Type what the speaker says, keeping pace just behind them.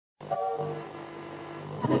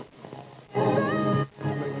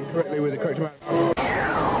correctly with the correct amount.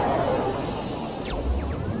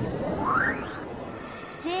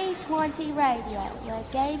 D20 Radio, where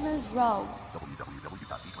gamers roll.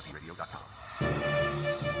 www.d20radio.com.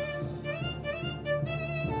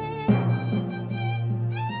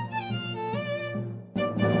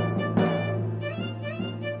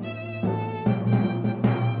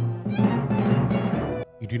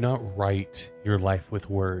 You do not write your life with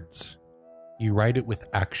words. You write it with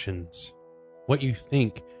actions. What you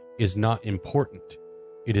think is not important.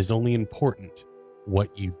 It is only important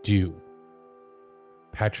what you do.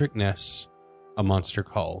 Patrick Ness, A Monster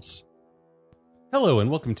Calls. Hello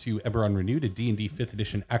and welcome to Eberron Renewed, a D&D 5th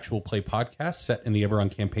edition actual play podcast set in the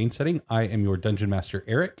Eberron campaign setting. I am your Dungeon Master,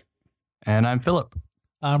 Eric. And I'm Philip.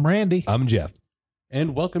 I'm Randy. I'm Jeff.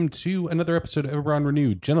 And welcome to another episode of Eberron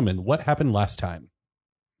Renewed. Gentlemen, what happened last time?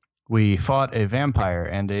 We fought a vampire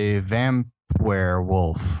and a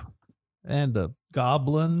wolf. And a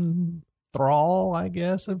goblin thrall, I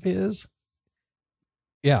guess, of his.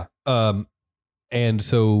 Yeah. And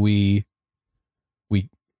so we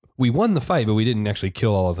won the fight, but we didn't actually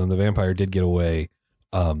kill all of them. The vampire did get away.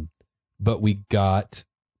 But we got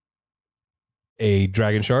a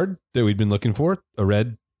dragon shard that we'd been looking for, a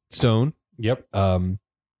red stone. Yep.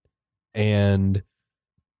 And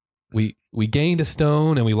we gained a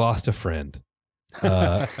stone and we lost a friend.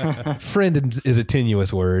 Friend is a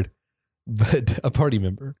tenuous word, but a party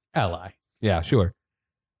member. Ally. Yeah, sure.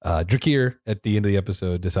 Drakir at the end of the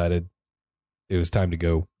episode decided it was time to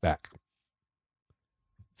go back.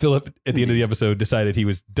 Philip at the end of the episode decided he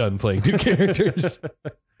was done playing two characters.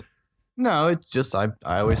 No, it's just I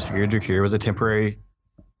always figured Drakir was a temporary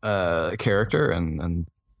character, and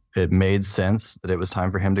it made sense that it was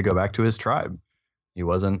time for him to go back to his tribe. He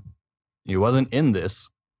wasn't in this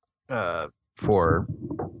for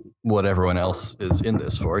what everyone else is in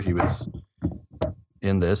this for. He was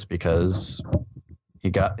in this because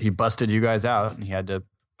he busted you guys out, and he had to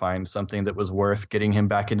find something that was worth getting him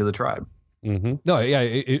back into the tribe. Mm-hmm. No, yeah,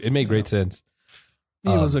 it made great sense. He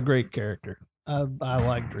was a great character. I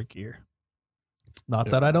like Drakir.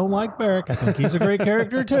 Not that I don't like Beric. I think he's a great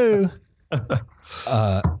character too.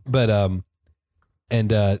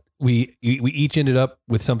 We each ended up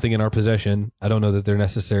with something in our possession. I don't know that they're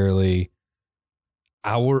necessarily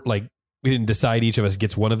we didn't decide each of us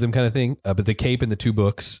gets one of them kind of thing. But the cape and the two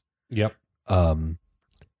books. Yep. I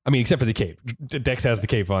mean, except for the cape. Dex has the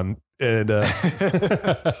cape on, and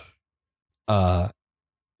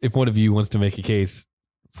if one of you wants to make a case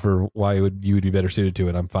for why you would be better suited to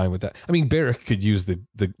it, I'm fine with that. I mean, Beric could use the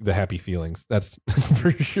happy feelings. That's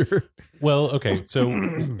for sure. Well, okay, so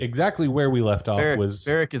exactly where we left off was...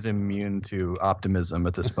 Beric is immune to optimism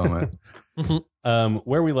at this moment.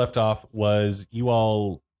 Where we left off was you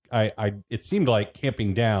all... it seemed like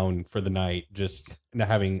camping down for the night, just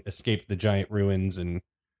having escaped the giant ruins, and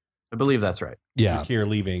I believe that's right. Yeah. Drakir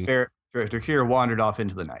leaving. Drakir wandered off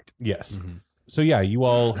into the night. Yes. Mm-hmm. So yeah, you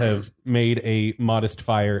all have made a modest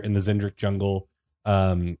fire in the Zendrick jungle.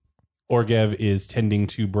 Orgev is tending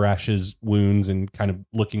to Barash's wounds and kind of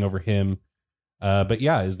looking over him. But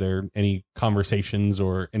yeah, is there any conversations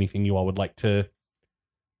or anything you all would like to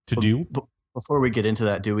do? Before we get into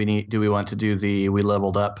that, do we want to do the we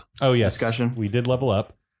leveled up discussion? We did level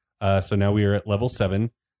up. So now we are at level 7.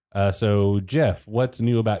 So Jeff, what's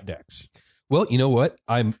new about Dex? Well, you know what?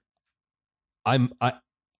 I'm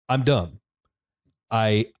dumb.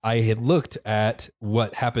 I had looked at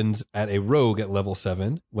what happens at a rogue at level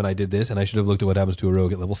 7 when I did this, and I should have looked at what happens to a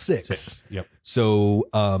rogue at level 6. Yep. So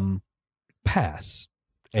pass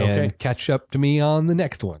and catch up to me on the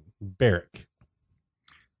next one. Beric.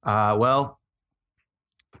 Well,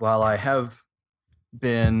 while I have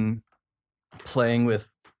been playing with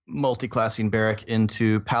multi-classing Beric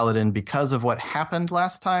into Paladin because of what happened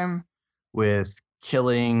last time with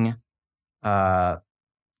killing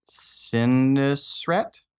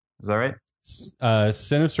Sinisret? Is that right?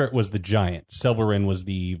 Sinisret was the giant. Selvarin was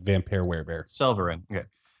the vampire werebear. Selvarin, okay.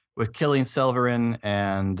 With killing Selvarin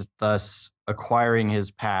and thus acquiring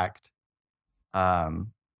his pact, it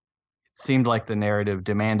seemed like the narrative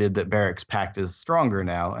demanded that Beric's pact is stronger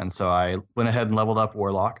now, and so I went ahead and leveled up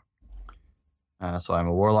Warlock. So I'm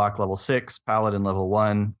a Warlock level 6, Paladin level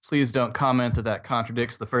 1. Please don't comment that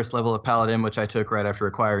contradicts the first level of Paladin, which I took right after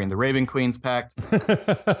acquiring the Raven Queen's Pact.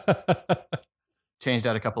 Changed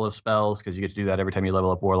out a couple of spells because you get to do that every time you level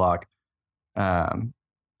up Warlock.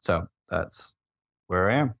 So that's where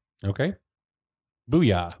I am. Okay.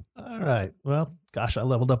 Booyah. All right. Well, gosh, I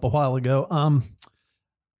leveled up a while ago.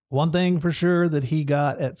 One thing for sure that he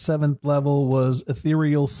got at 7th level was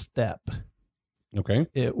Ethereal Step. Okay.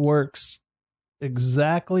 It works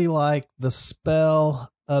exactly like the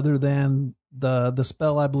spell other than the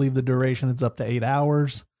spell. I believe the duration is up to 8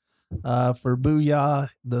 hours. For Booyah,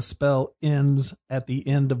 the spell ends at the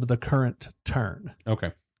end of the current turn.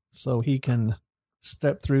 Okay. So he can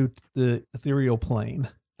step through the ethereal plane.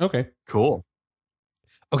 Okay. Cool.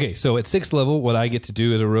 Okay, so at 6th level, what I get to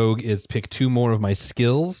do as a rogue is pick 2 more of my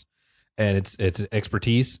skills, and it's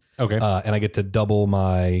expertise, Okay. and I get to double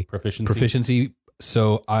my Proficiency.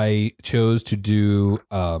 So I chose to do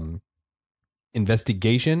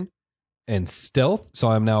investigation and stealth. So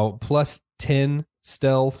I'm now plus 10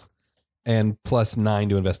 stealth and plus 9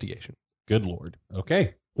 to investigation. Good Lord.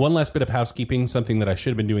 Okay. One last bit of housekeeping, something that I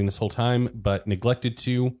should have been doing this whole time, but neglected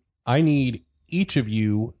to. I need each of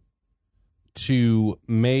you to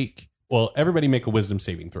everybody make a wisdom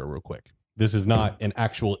saving throw real quick. This is not an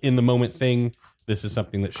actual in the moment thing. This is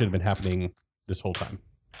something that should have been happening this whole time.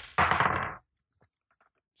 Did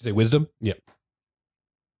you say wisdom? Yep.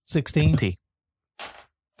 16. 3?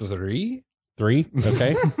 3.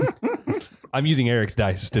 Okay. I'm using Eric's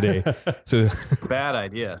dice today, so Bad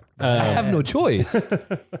idea. I have no choice.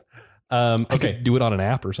 I Okay. could do it on an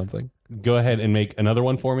app or something. Go ahead and make another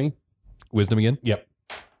one for me. Wisdom again? Yep.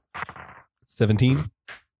 17.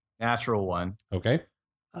 Natural one. Okay.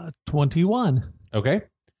 21. Okay.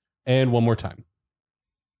 And one more time.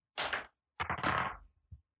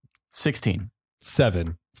 16.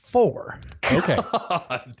 7. 4. Okay.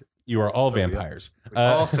 You are all vampires. We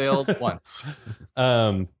all failed once.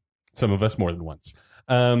 Some of us more than once.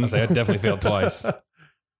 I definitely failed twice.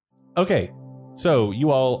 Okay, so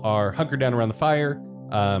you all are hunkered down around the fire.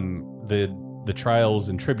 The trials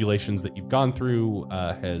and tribulations that you've gone through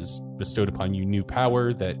has bestowed upon you new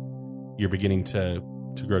power that you're beginning to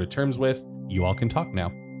grow to terms with. You all can talk now.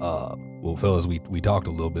 Well, fellas, we talked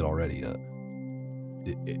a little bit already.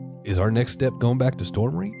 Is our next step going back to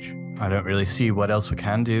Stormreach? I don't really see what else we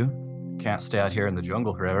can do. Can't stay out here in the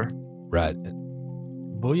jungle forever. Right.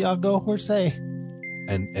 Booyah, go Horsey.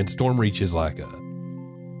 And Stormreach is like a...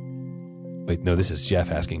 Wait, no, this is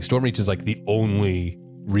Jeff asking. Stormreach is like the only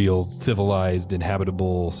real civilized,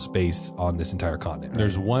 inhabitable space on this entire continent. Right?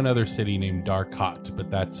 There's one other city named Darkot,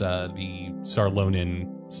 but that's the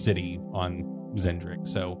Sarlonan city on Zendrick.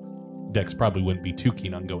 So Dex probably wouldn't be too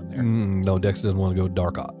keen on going there. No, Dex doesn't want to go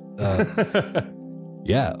Darkot.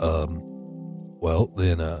 Yeah, well,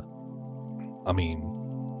 then, I mean,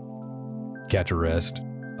 catch a rest,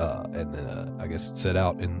 and then, I guess set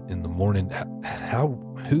out in the morning.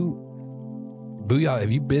 Booyah,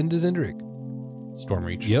 have you been to Zendrick?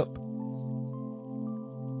 Stormreach. Yep.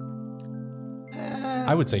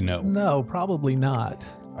 I would say no. No, probably not.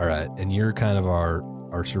 All right, and you're kind of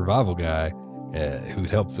our survival guy who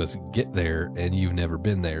helped us get there, and you've never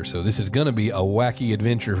been there, so this is going to be a wacky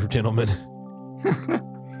adventure, gentlemen.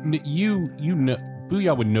 You know,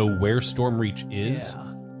 Booyah would know where Stormreach is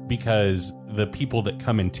because the people that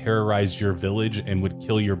come and terrorize your village and would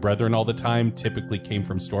kill your brethren all the time typically came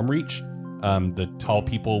from Stormreach. The tall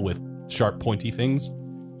people with sharp, pointy things.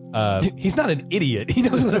 He's not an idiot. He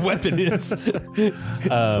knows what a weapon is.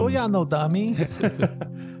 Booyah, no dummy.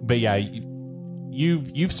 But yeah,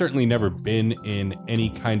 you've certainly never been in any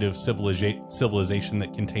kind of civilization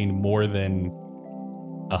that contained more than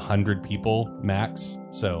 100 people max.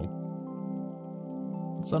 So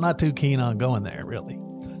not too keen on going there, really.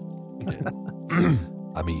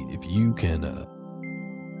 I mean,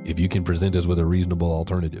 if you can present us with a reasonable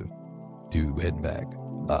alternative to heading back,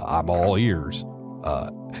 I'm all ears.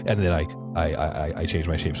 And then I changed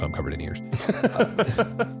my shape, so I'm covered in ears.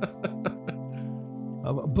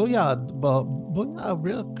 Booyah,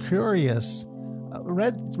 real curious.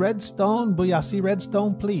 Redstone, Booyah, see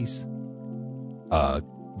Redstone, please.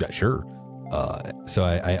 Sure. So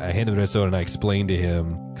I handed him the redstone and I explained to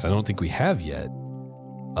him, because I don't think we have yet.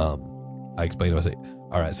 I explained to him, I say,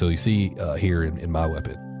 all right, so you see here in my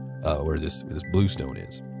weapon, where this blue stone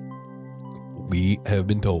is, we have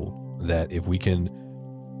been told that if we can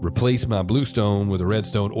replace my blue stone with a red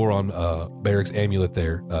stone, or on Barrick's amulet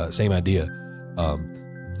there, same idea,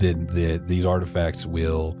 then these artifacts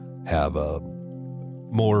will have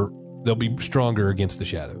they'll be stronger against the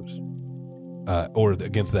shadows. Or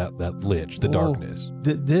against that lich, the darkness.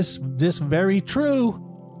 This very true,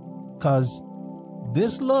 because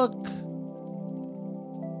this look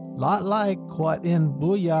lot like what in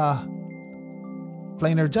Booyah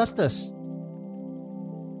Planar Justice.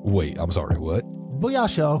 Wait, I'm sorry, what? Booyah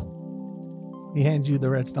show. He hands you the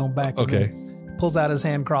redstone back. Okay. Pulls out his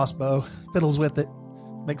hand crossbow, fiddles with it,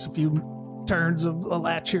 makes a few turns of a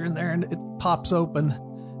latch here and there, and it pops open.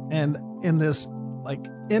 And in this like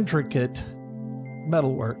intricate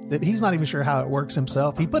metalwork that he's not even sure how it works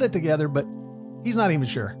himself. He put it together, but he's not even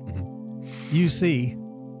sure. Mm-hmm. You see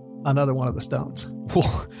another one of the stones.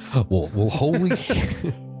 Well, holy.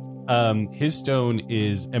 His stone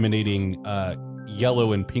is emanating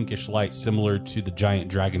yellow and pinkish light, similar to the giant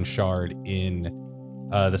dragon shard in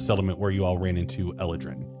the settlement where you all ran into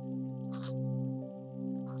Eladrin.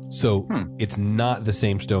 So it's not the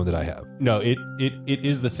same stone that I have. No, it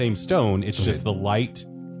is the same stone. It's Okay. just the light,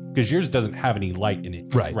 because yours doesn't have any light in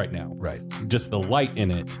it right now. Right. Just the light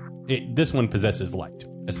in it. This one possesses light,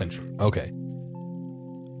 essentially. Okay.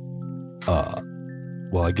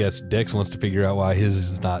 Well, I guess Dex wants to figure out why his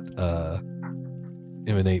is not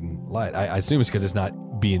emanating light. I assume it's because it's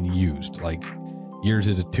not being used. Like yours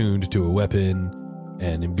is attuned to a weapon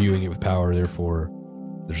and imbuing it with power. Therefore,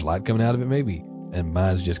 there's light coming out of it, maybe. And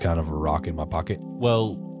mine's just kind of a rock in my pocket.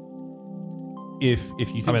 Well, if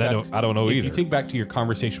you think I don't know if either. you think back to your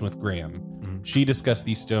conversation with Graham, she discussed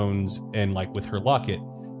these stones and like with her locket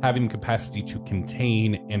having capacity to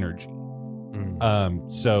contain energy.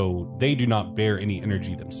 So they do not bear any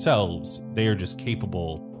energy themselves. They are just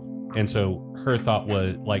capable. And so her thought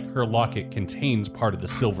was like her locket contains part of the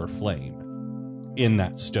silver flame in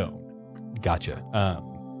that stone. Gotcha.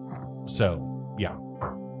 So yeah.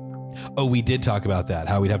 Oh, we did talk about that.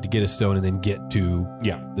 How we'd have to get a stone and then get to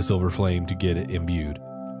the silver flame to get it imbued.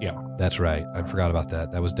 Yeah. That's right. I forgot about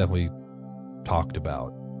that. That was definitely talked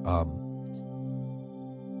about.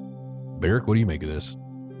 Barrick, what do you make of this?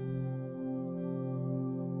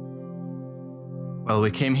 Well,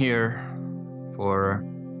 we came here for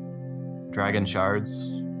dragon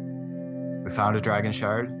shards. We found a dragon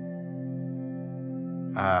shard.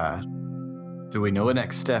 Do we know the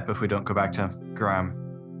next step if we don't go back to Graham?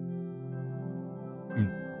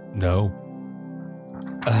 No.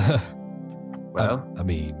 Well, I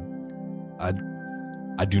mean,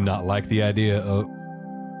 I do not like the idea of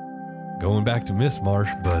going back to Miss Marsh,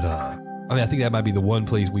 but I mean, I think that might be the one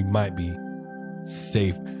place we might be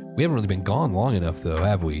safe. We haven't really been gone long enough, though,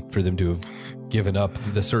 have we, for them to have given up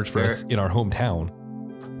the search for us in our hometown?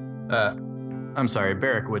 I'm sorry,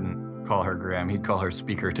 Barrick wouldn't call her Graham. He'd call her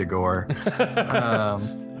Speaker to Gore.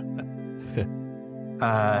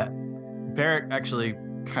 Barrick actually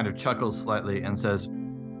kind of chuckles slightly and says,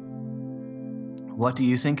 "What do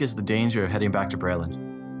you think is the danger of heading back to Breland?"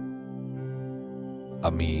 I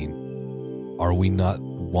mean, are we not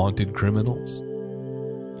wanted criminals?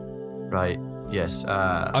 Right, yes.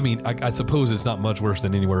 I mean, I suppose it's not much worse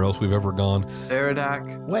than anywhere else we've ever gone.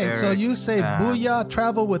 Eridak. Wait, so Barrick, you say Booyah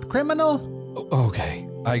travel with criminal? Okay,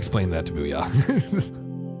 I explained that to Booyah.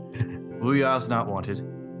 Booyah's not wanted.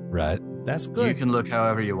 Right, That's You good. can look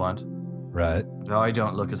however you want. right. But I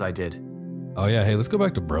don't look as I did. Oh, yeah, hey, let's go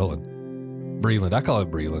back to Breland. I call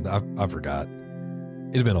it Breland. I forgot.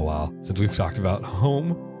 It's been a while since we've talked about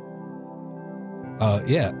home.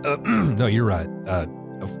 Yeah. No, you're right.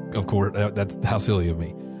 Of course, that's how silly of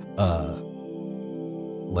me.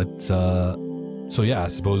 Let's. So yeah, I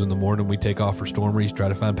suppose in the morning we take off for Stormreach, try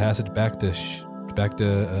to find passage back to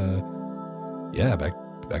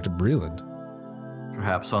Breland.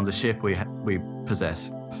 Perhaps on the ship we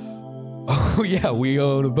possess. Oh yeah, we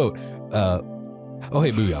own a boat. Oh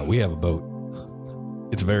hey, Booyah, we have a boat.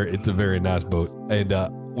 It's a very nice boat, and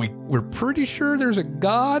we're pretty sure there's a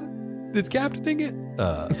god that's captaining it.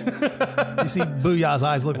 You see Booyah's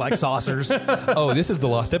eyes look like saucers. Oh, this is the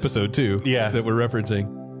lost episode too. Yeah. that we're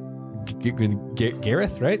referencing.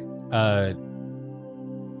 Gareth, right?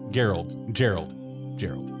 Gerald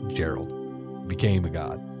became a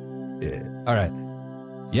god. Yeah. All right.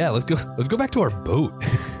 Yeah, let's go back to our boat.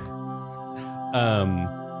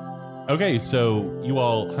 Okay, so you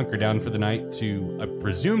all hunker down for the night to, I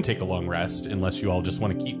presume, take a long rest, unless you all just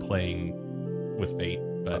want to keep playing with Fate.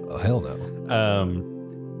 But Hell no.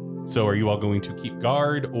 so are you all going to keep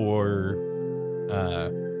guard or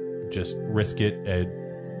just risk it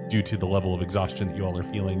due to the level of exhaustion that you all are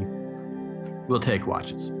feeling? We'll take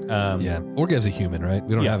watches. Yeah, Orgev's a human, right?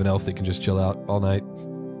 We don't Yeah. have an elf that can just chill out all night.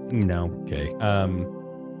 No. Okay,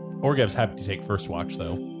 Orgev's happy to take first watch,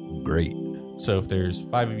 though. great. So if there's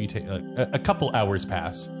 5 of you, take a couple hours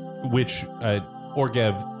pass, which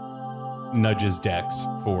Orgev nudges Dex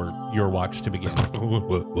for your watch to begin.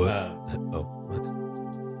 What?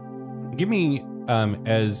 Give me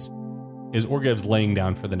as Orgev's laying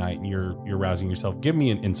down for the night and you're rousing yourself. Give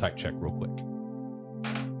me an insight check real quick.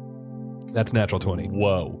 That's natural 20.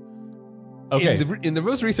 Whoa. Okay. In the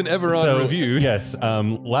most recent Eberron review. Yes.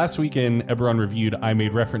 Last week in Eberron Reviewed, I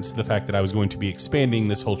made reference to the fact that I was going to be expanding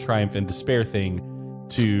this whole Triumph and Despair thing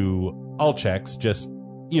to all checks, just,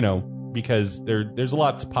 because there's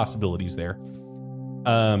lots of possibilities there.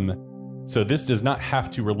 So this does not have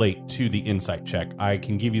to relate to the insight check. I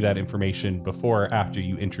can give you that information before or after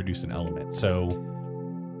you introduce an element. So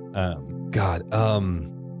God.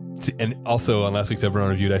 And also on last week's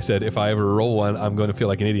Everyone Reviewed, I said if I ever roll one, I'm going to feel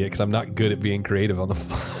like an idiot because I'm not good at being creative on the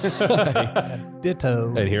fly.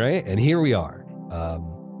 Ditto. And here we are.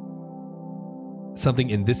 Something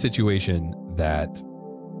in this situation that.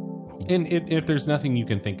 And if there's nothing you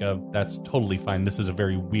can think of, that's totally fine. This is a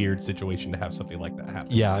very weird situation to have something like that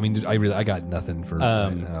happen. Yeah, I mean, I got nothing for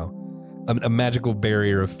right now. A magical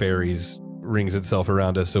barrier of fairies rings itself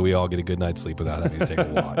around us, so we all get a good night's sleep without having to take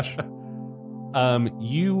a watch.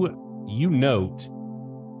 You note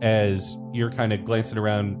as you're kind of glancing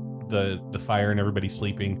around the fire and everybody's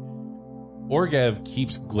sleeping, Orgev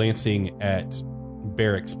keeps glancing at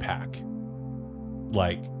Barrick's pack,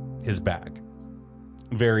 like his bag,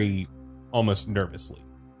 very almost nervously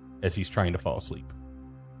as he's trying to fall asleep.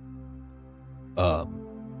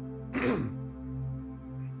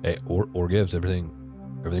 Hey, Orgev's everything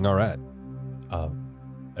all right?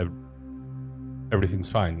 Everything's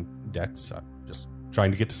fine, Dex. I'm just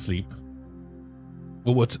trying to get to sleep.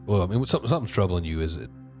 Well, something's troubling you, is it?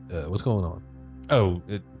 What's going on? Oh,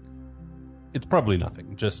 it's probably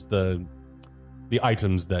nothing. Just the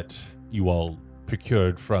items that you all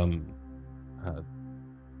procured from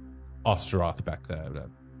Osteroth back there.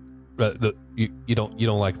 You don't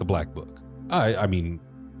like the Black Book? I mean,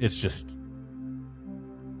 it's just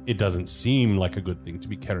it doesn't seem like a good thing to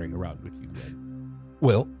be carrying around with you.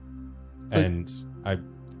 Well, and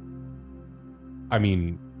I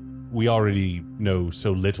mean, we already know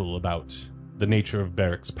so little about the nature of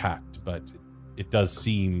Barrick's pact, but it does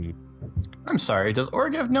seem. I'm sorry, does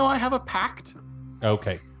Orgev know I have a pact?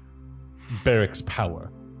 Okay. Barrick's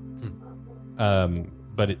power.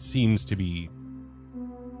 But it seems to be,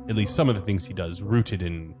 at least some of the things he does, rooted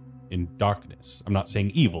in darkness. I'm not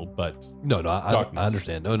saying evil, but no, I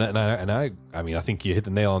understand. No, I mean, I think you hit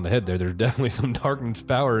the nail on the head there. There's definitely some darkness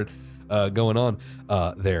power going on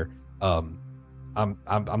there. I'm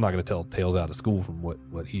not going to tell tales out of school from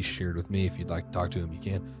what he shared with me. If you'd like to talk to him, you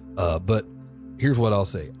can. But here's what I'll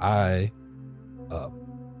say. I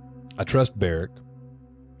trust Barrick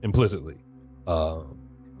implicitly,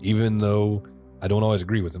 even though I don't always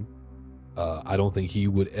agree with him. I don't think he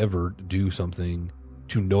would ever do something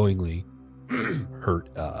to knowingly hurt,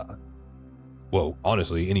 well,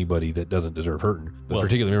 honestly, anybody that doesn't deserve hurting, but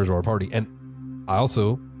particularly members of our party. And I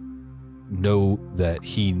also know that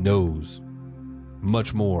he knows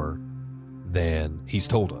much more than he's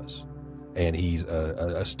told us. And he's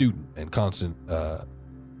a student and constantly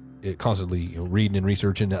reading and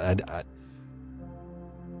researching. And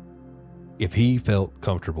if he felt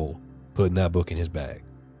comfortable putting that book in his bag,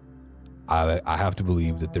 I have to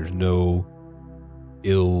believe that there's no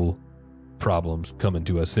ill problems coming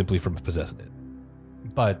to us simply from possessing it.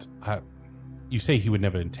 But you say he would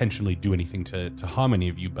never intentionally do anything to harm any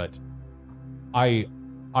of you, but I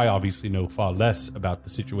obviously know far less about the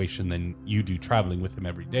situation than you do traveling with him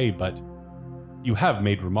every day, but you have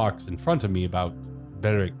made remarks in front of me about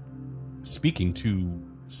Barrick speaking to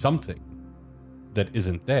something that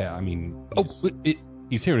isn't there. I mean,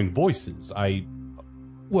 he's hearing voices.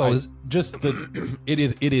 Just the it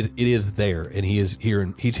is there, and he's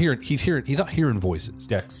not hearing voices.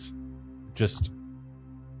 Dex, just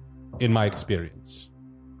in my experience,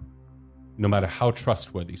 no matter how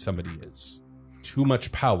trustworthy somebody is, too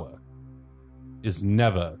much power is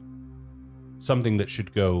never something that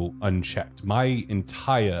should go unchecked. My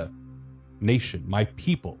entire nation, my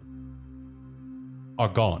people, are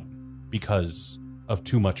gone because of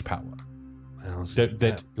too much power. Well,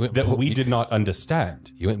 that we did not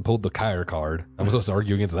understand. You went and pulled the Kyre card. I'm supposed to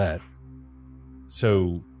argue against that.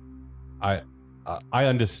 So, I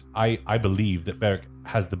believe that Barrick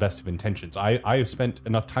has the best of intentions. I have spent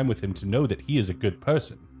enough time with him to know that he is a good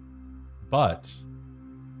person, but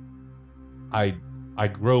I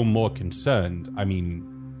grow more concerned. I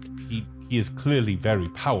mean, he is clearly very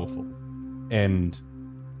powerful, and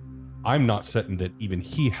I'm not certain that even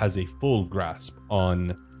he has a full grasp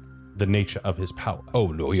on the nature of his power. Oh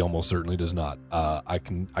no, he almost certainly does not. I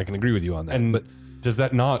can agree with you on that. And but does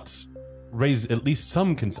that not raise at least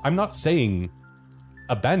some concern? I'm not saying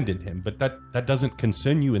abandon him, but that doesn't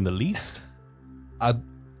concern you in the least? I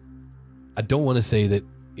don't want to say that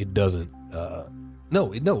it doesn't.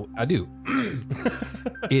 No, I do.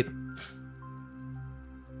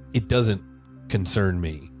 It doesn't concern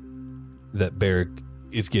me that Barrick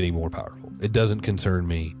is getting more powerful. It doesn't concern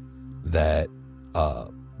me that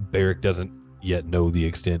Barrick doesn't yet know the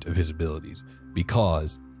extent of his abilities,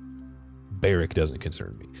 because Barrick doesn't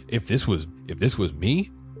concern me. If this was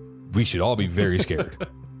me, we should all be very scared.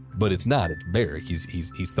 But it's not. It's Barrick.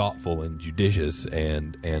 He's thoughtful and judicious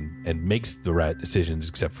and makes the right decisions,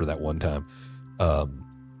 except for that one time.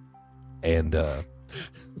 And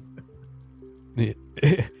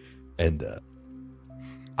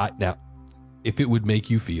now, if it would make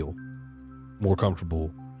you feel more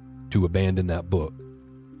comfortable to abandon that book,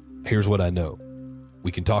 here's what I know.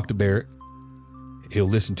 We can talk to Barrick. He'll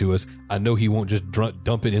listen to us. I know he won't just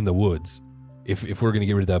dump it in the woods. If we're going to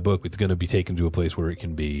get rid of that book, it's going to be taken to a place where it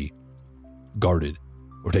can be guarded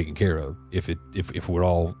or taken care of. If we're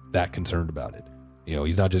all that concerned about it,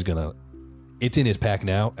 he's not just going to. It's in his pack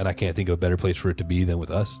now, and I can't think of a better place for it to be than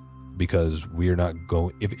with us, because we are not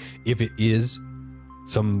going. If it is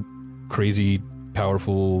some crazy,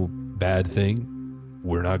 powerful, bad thing,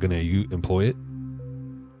 we're not going to employ it.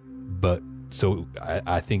 But so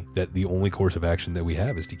I think that the only course of action that we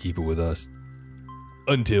have is to keep it with us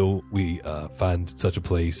until we find such a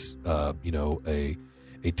place, a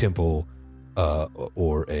temple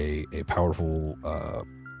or a powerful,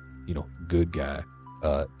 good guy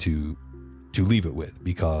to leave it with.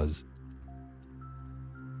 Because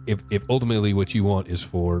if ultimately what you want is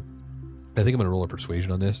for, I think I'm going to roll a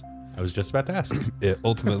persuasion on this. I was just about to ask.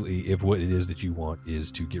 Ultimately, if what it is that you want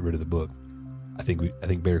is to get rid of the book, I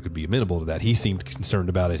think Barrick could be amenable to that. He seemed concerned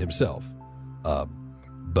about it himself,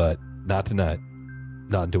 but not tonight.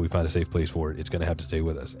 Not until we find a safe place for it. It's going to have to stay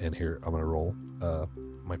with us. And here, I'm going to roll.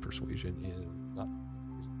 My persuasion is not.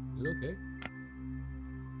 Is it okay?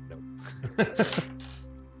 No.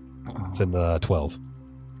 It's in 12.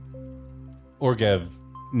 Orgev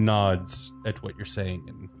nods at what you're saying,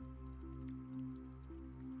 and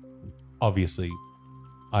obviously,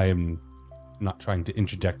 I am not trying to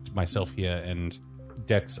interject myself here. And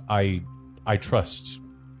Dex, I trust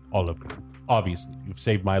all of you. Obviously, you've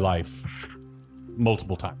saved my life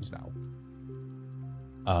multiple times now.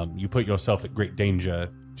 You put yourself at great danger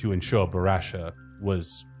to ensure Barasha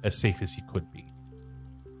was as safe as he could be.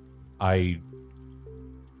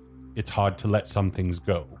 It's hard to let some things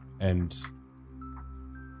go, and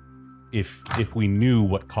if we knew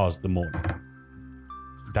what caused the mourning,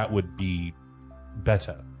 that would be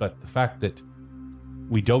better. But the fact that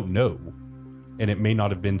we don't know, and it may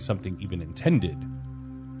not have been something even intended,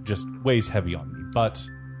 just weighs heavy on me. But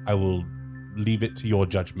I will leave it to your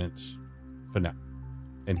judgment for now.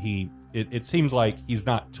 And it seems like he's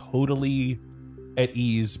not totally at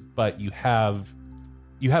ease, but you have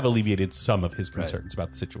alleviated some of his concerns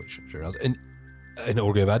about the situation. Sure. And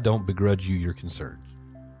Orgev, I don't begrudge you your concerns.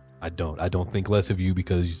 I don't think less of you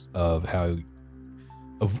because of how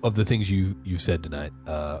of the things you said tonight,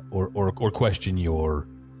 or question your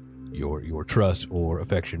trust or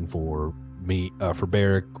affection for me, for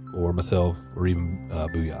Barrick or myself, or even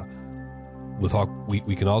Booyah. We'll talk.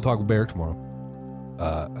 We can all talk with Barrick tomorrow.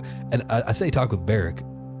 And I say talk with Barrick.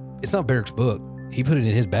 It's not Barrick's book. He put it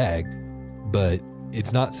in his bag, but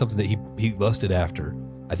it's not something that he lusted after.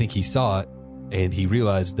 I think he saw it and he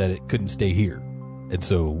realized that it couldn't stay here, and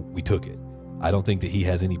so we took it. I don't think that he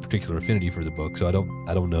has any particular affinity for the book, so I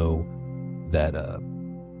don't know that.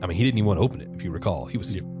 He didn't even want to open it, if you recall. He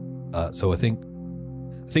was. So I think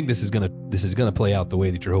this is gonna play out the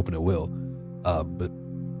way that you're hoping it will. But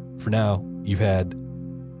for now, you've had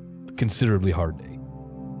a considerably hard day.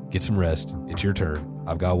 Get some rest. It's your turn.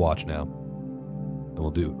 I've got a watch now, and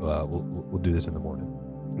we'll do this in the morning.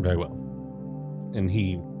 Very well. And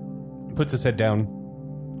he puts his head down.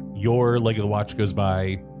 Your leg of the watch goes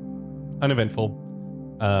by, uneventful.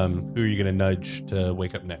 Who are you going to nudge to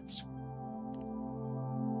wake up next?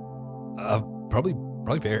 Probably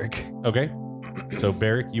Barrick. Okay. So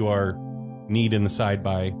Barrick, you are kneed in the side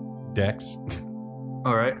by Dex.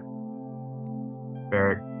 All right.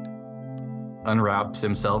 Barrick unwraps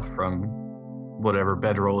himself from whatever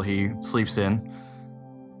bedroll he sleeps in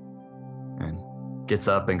and gets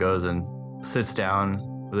up and goes and sits down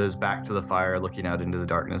with his back to the fire, looking out into the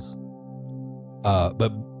darkness.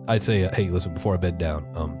 But I'd say, hey, listen, before I bed down,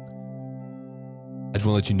 I just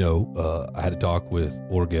want to let you know, I had a talk with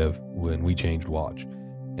Orgev when we changed watch,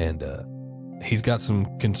 and he's got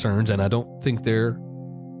some concerns, and I don't think they're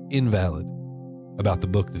invalid, about the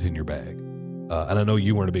book that's in your bag. And I know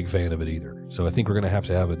you weren't a big fan of it either. So I think we're going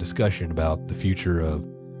to have a discussion about the future of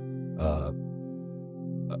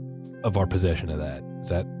our possession of that. Is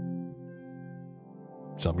that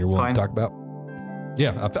something you're willing to talk about?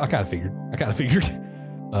 Yeah, I kind of figured.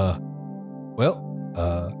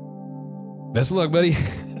 Best of luck, buddy.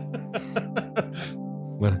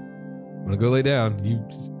 when I go lay down, you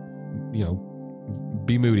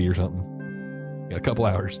be moody or something. Got a couple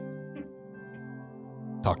hours.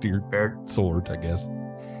 Talk to your Barrick sword, I guess.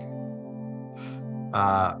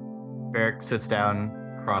 Barrick sits down,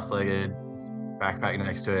 cross-legged, backpack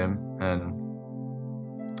next to him, and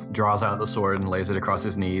draws out the sword and lays it across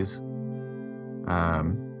his knees.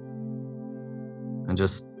 and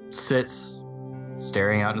just sits,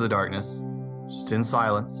 staring out into the darkness, just in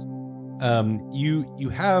silence. You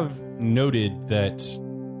have noted that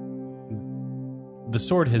the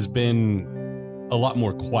sword has been a lot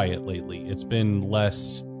more quiet lately. It's been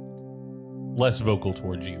less vocal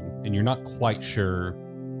towards you, and you're not quite sure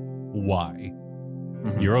why.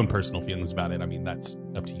 Mhm. Your own personal feelings about it, I mean, that's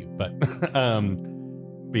up to you. But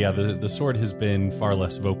yeah, the sword has been far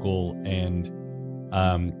less vocal, and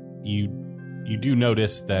you do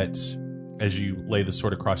notice that as you lay the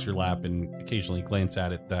sword across your lap and occasionally glance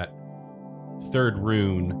at it, that third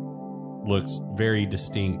rune looks very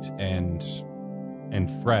distinct and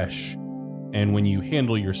fresh. And when you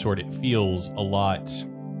handle your sword, it feels a lot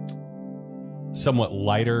somewhat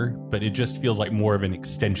lighter, but it just feels like more of an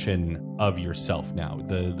extension of yourself now.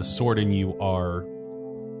 The sword in you are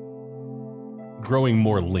growing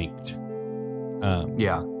more linked.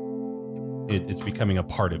 Yeah. It's becoming a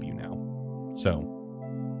part of you now. So,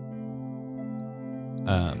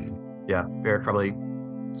 Yeah, Barrick probably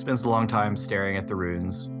spends a long time staring at the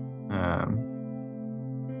runes,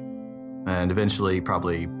 and eventually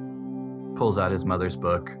probably pulls out his mother's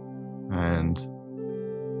book and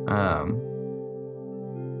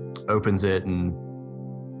opens it and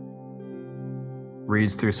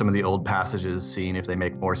reads through some of the old passages, seeing if they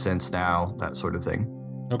make more sense now, that sort of thing.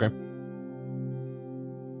 okay.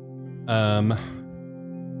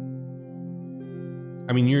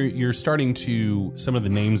 I mean, you're starting to, some of the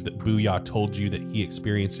names that Booyah told you that he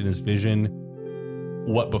experienced in his vision,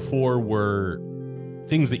 what before were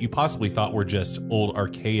things that you possibly thought were just old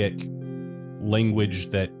archaic language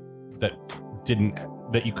that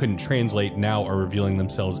you couldn't translate, now are revealing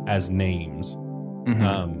themselves as names.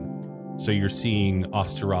 So you're seeing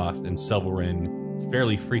Osteroth and Selvarin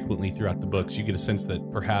fairly frequently throughout the books. You get a sense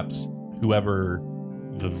that perhaps whoever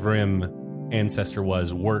the Vrim ancestor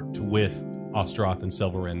was worked with Osteroth and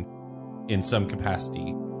Selvarin in some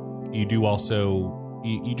capacity. You do also,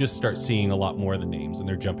 you just start seeing a lot more of the names, and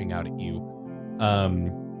they're jumping out at you.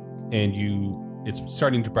 And it's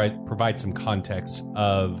starting to provide some context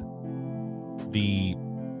of the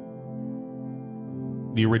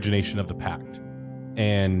origination of the pact.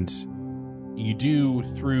 And you do,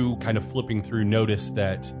 through kind of flipping through, notice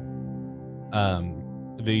that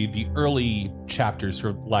the early chapters,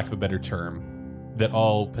 for lack of a better term, that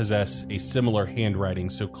all possess a similar handwriting,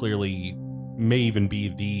 so clearly may even be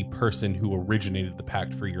the person who originated the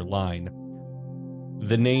pact for your line.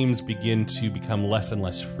 The names begin to become less and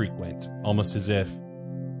less frequent, almost as if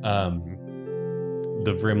the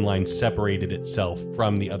Vrim line separated itself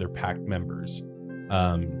from the other pact members,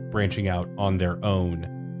 branching out on their own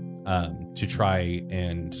to try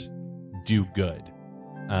and do good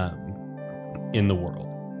in the world.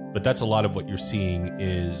 But that's a lot of what you're seeing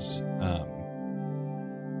is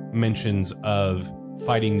mentions of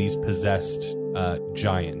fighting these possessed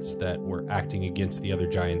giants that were acting against the other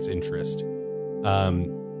giants' interest.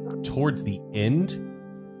 Towards the end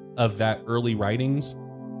of that early writings,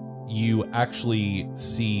 you actually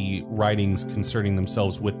see writings concerning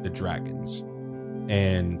themselves with the dragons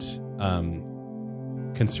and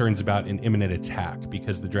concerns about an imminent attack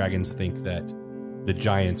because the dragons think that the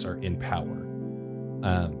giants are in power.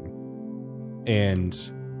 And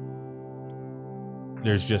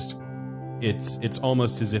there's just, it's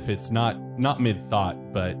almost as if it's not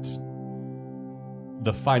mid-thought, but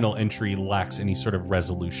the final entry lacks any sort of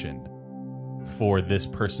resolution for this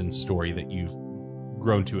person's story that you've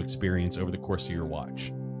grown to experience over the course of your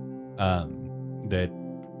watch. That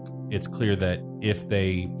it's clear that if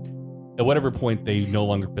they, at whatever point they no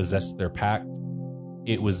longer possessed their pact,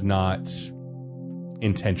 it was not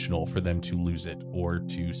intentional for them to lose it or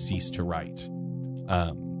to cease to write.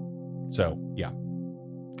 So, yeah.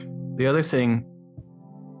 The other thing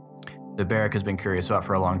that Barrick has been curious about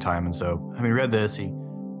for a long time, and so having read this, he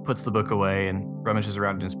puts the book away and rummages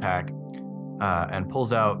around in his pack and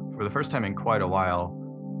pulls out, for the first time in quite a while,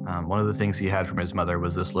 one of the things he had from his mother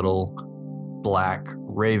was this little black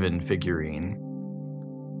raven figurine.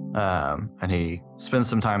 And he spends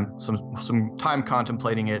some time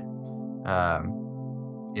contemplating it.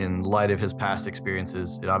 In light of his past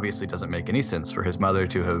experiences, it obviously doesn't make any sense for his mother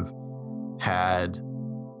to have had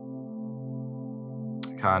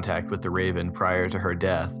contact with the raven prior to her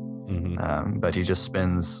death. Mm-hmm. But he just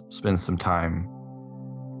spends some time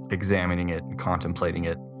examining it and contemplating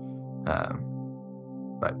it.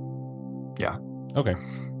 But yeah. Okay.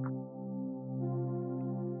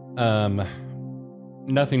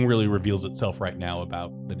 Nothing really reveals itself right now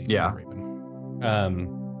about the nature of the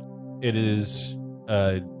Raven. It is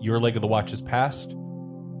your leg of the watch has passed,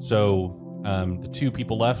 so The two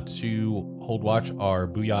people left to hold watch are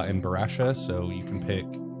Booyah and Barasha, so you can pick.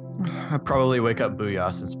 I'd probably wake up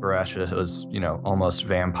Booyah since Barasha was, almost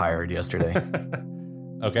vampired yesterday.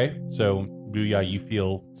 Okay, so Booyah, you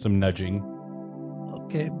feel some nudging.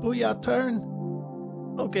 Okay, Booyah, turn.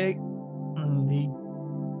 Okay. And he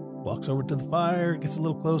walks over to the fire, gets a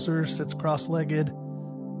little closer, sits cross-legged,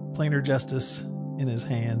 planar justice in his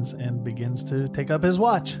hands, and begins to take up his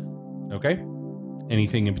watch. Okay.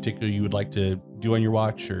 Anything in particular you would like to do on your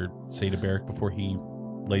watch or say to Barrick before he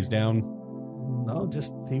lays down? No,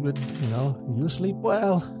 just he would, you sleep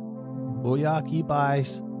well. Booyah, keep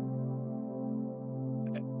eyes.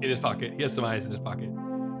 In his pocket. He has some eyes in his pocket.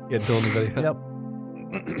 He hadn't told anybody. Yep.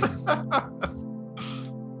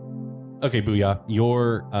 Okay, Booyah,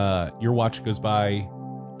 your watch goes by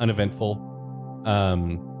uneventful.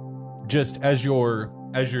 Just as you're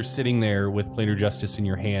sitting there with planar justice in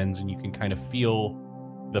your hands, and you can kind of feel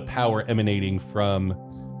the power emanating from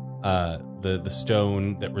the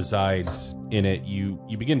stone that resides in it, you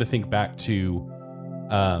begin to think back to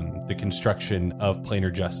the construction of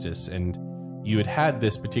planar justice, and you had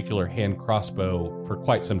this particular hand crossbow for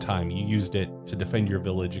quite some time. You used it to defend your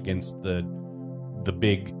village against the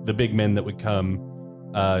big men that would come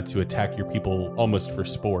to attack your people almost for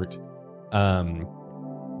sport.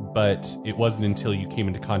 But it wasn't until you came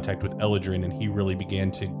into contact with Eladrin and he really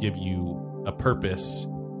began to give you a purpose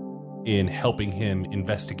in helping him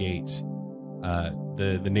investigate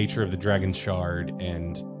the nature of the Dragon Shard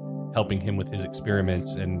and helping him with his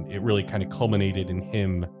experiments, and it really kind of culminated in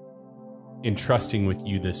him entrusting with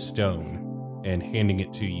you this stone and handing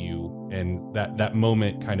it to you, and that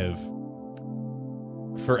moment kind of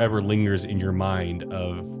forever lingers in your mind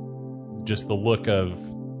of just the look of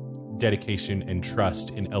dedication and trust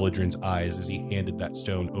in Eladrin's eyes as he handed that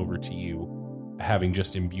stone over to you, having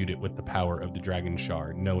just imbued it with the power of the Dragon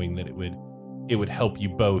Shard, knowing that it would help you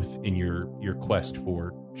both in your quest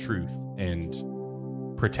for truth and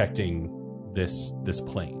protecting this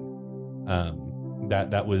plane.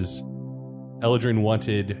 That was Eladrin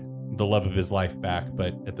wanted the love of his life back,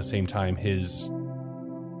 but at the same time his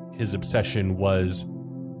obsession was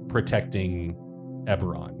protecting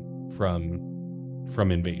Eberron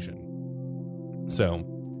from invasion. So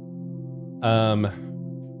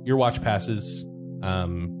your watch passes.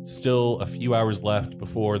 Still a few hours left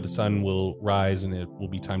before the sun will rise and it will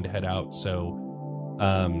be time to head out. So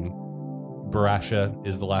Barasha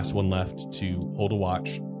is the last one left to hold a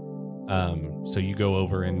watch. So you go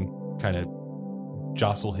over and kind of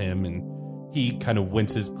jostle him, and he kind of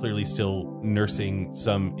winces, clearly still nursing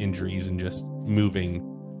some injuries and just moving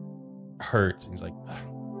hurts. He's like,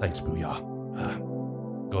 "Thanks, Booyah.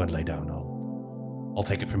 Go and lay down. I'll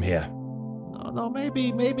take it from here." No,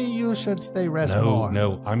 maybe you should stay rest more.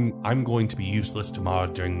 No, I'm going to be useless tomorrow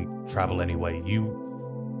during travel anyway. You're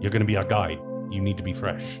going to be our guide. You need to be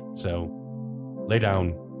fresh. So lay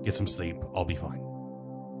down, get some sleep. I'll be fine.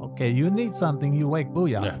 Okay, you need something, you wake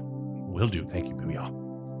Booyah. Yeah, will do. Thank you, Booyah.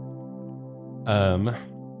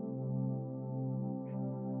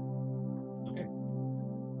 Okay.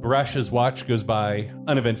 Barasha's watch goes by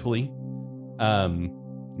uneventfully.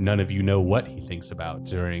 None of you know what he thinks about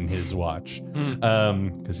during his watch,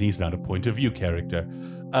 because he's not a point of view character.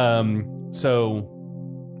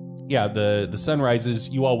 So, yeah, the sun rises.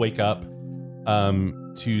 You all wake up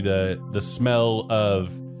to the smell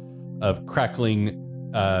of crackling.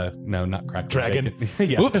 No, not crackling. Dragon.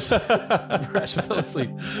 Yeah. Whoops. Barasha fell asleep.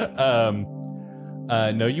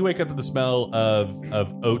 No, you wake up to the smell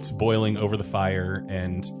of oats boiling over the fire,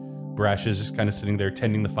 and Barasha is just kind of sitting there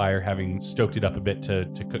tending the fire, having stoked it up a bit to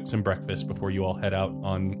cook some breakfast before you all head out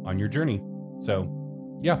on your journey. So,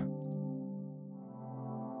 yeah.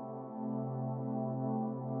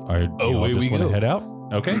 All right, you all away just we want to go. head out?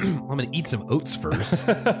 Okay. I'm going to eat some oats first.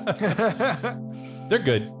 They're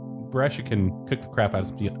good. Barasha can cook the crap out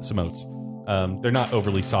of some oats. They're not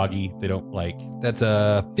overly soggy. They don't like That's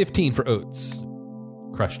 15 for oats.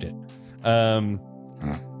 crushed it.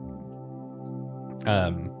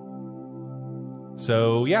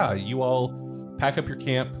 So yeah, you all pack up your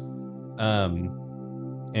camp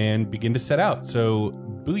and begin to set out. So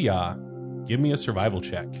Booyah, give me a survival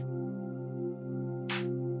check.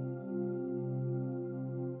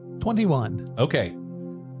 21. Okay.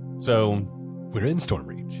 So We're in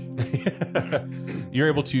Stormreach. you're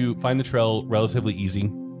able to find the trail relatively easy.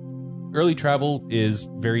 Early travel is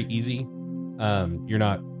very easy. You're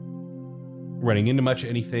not running into much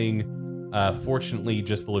anything. Fortunately,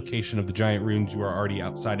 just the location of the giant runes, you are already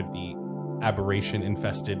outside of the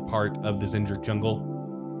aberration-infested part of the Zendrick jungle.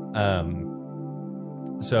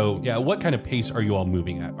 So, yeah, what kind of pace are you all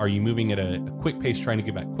moving at? Are you moving at a quick pace, trying to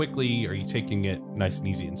get back quickly? Are you taking it nice and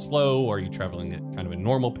easy and slow? Are you traveling at kind of a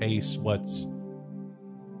normal pace? What's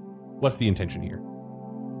the intention here?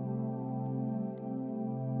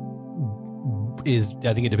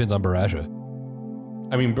 I think it depends on Barasha.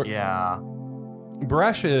 I mean, Yeah.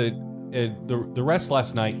 Barasha, the rest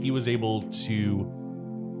last night, he was able to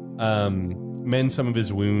mend some of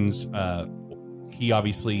his wounds. He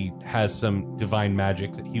obviously has some divine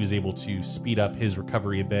magic that he was able to speed up his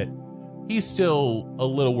recovery a bit. He's still a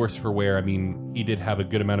little worse for wear. I mean, he did have a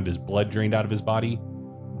good amount of his blood drained out of his body,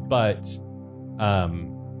 but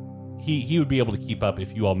he would be able to keep up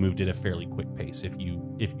if you all moved at a fairly quick pace, if you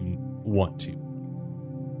want to.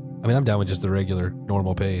 I mean, I'm down with just the regular,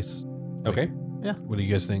 normal pace. Okay. What do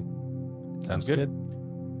you guys think? Sounds good.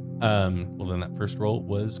 Well, then that first roll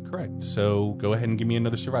was correct. So go ahead and give me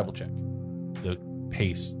another survival check. The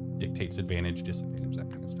pace dictates advantage, disadvantage, that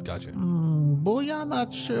kind of stuff. Gotcha. Booyah,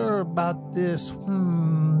 not sure about this.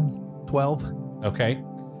 12. Okay.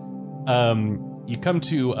 You come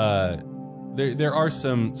to there are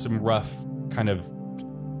some rough kind of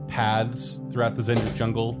paths throughout the Zendrick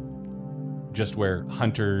jungle, just where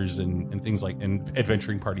hunters and things like and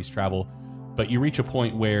adventuring parties travel. But you reach a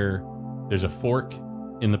point where there's a fork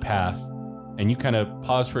in the path, and you kind of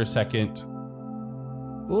pause for a second.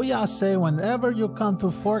 Booyah say whenever you come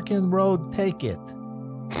to Forking Road, take it.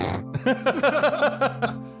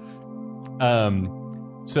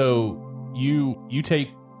 So you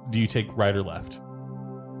take. Do you take right or left?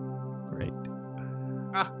 Great.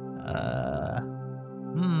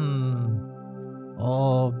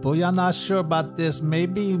 Oh, Booyah, not sure about this.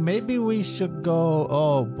 Maybe we should go.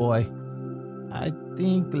 Oh boy, I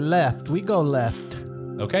think left. We go left.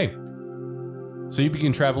 Okay. So you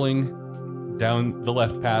begin traveling down the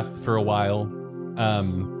left path for a while.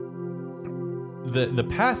 The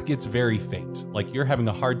path gets very faint. Like you're having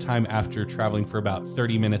a hard time after traveling for about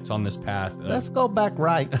 30 minutes on this path. Let's go back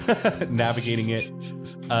right. Navigating it.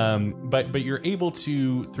 But you're able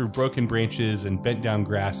to, through broken branches and bent down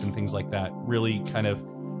grass and things like that, really kind of,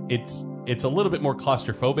 it's a little bit more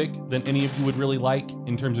claustrophobic than any of you would really like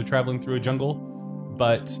in terms of traveling through a jungle.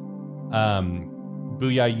 But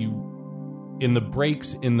Booyah, you, in the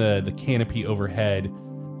breaks in the canopy overhead,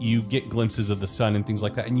 you get glimpses of the sun and things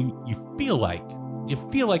like that, and you feel like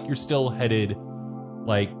you're still headed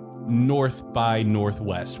like north by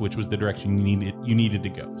northwest, which was the direction you needed to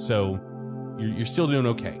go. So you're still doing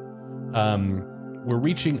okay. We're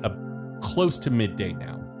reaching close to midday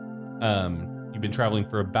now. You've been traveling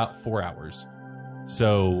for about 4 hours,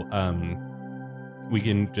 so we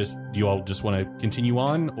can just. Do you all just want to continue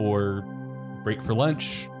on or break for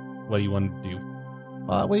lunch? What do you want to do?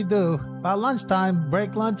 What we do? About lunchtime,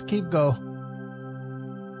 break lunch, keep go.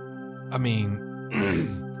 I mean,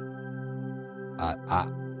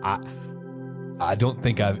 I don't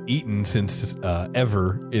think I've eaten since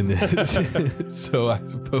ever in this, so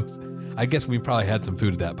I guess we probably had some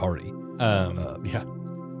food at that party. Yeah.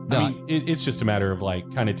 I mean, it's just a matter of like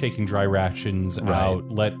kind of taking dry rations out,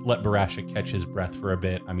 let Barasha catch his breath for a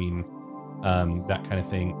bit. I mean, that kind of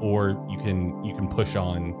thing, or you can push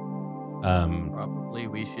on. Probably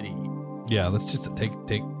we should eat. Yeah, let's just take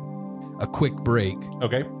a quick break.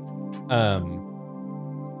 Okay.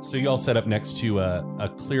 So you all set up next to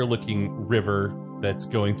a clear-looking river that's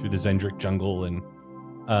going through the Zendrick jungle, and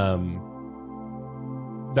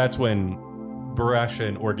that's when Barasha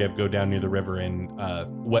and Orgev go down near the river and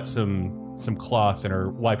wet some cloth and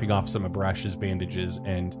are wiping off some of Barasha's bandages.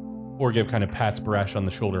 And Orgev kind of pats Barasha on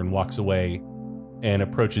the shoulder and walks away and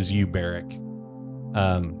approaches you, Barrick.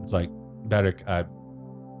 It's like, Barrick,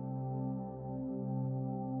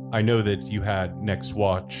 I know that you had next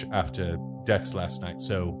watch after Dex last night,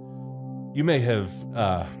 so you may have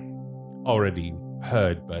already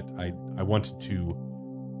heard, but I wanted to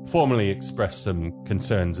formally express some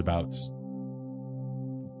concerns about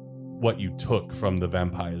what you took from the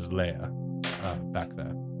vampire's lair back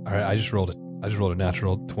there. All right, I just rolled it. I just rolled a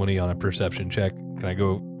natural 20 on a perception check. Can I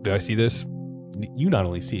go? Do I see this? You not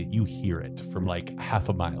only see it, you hear it from like half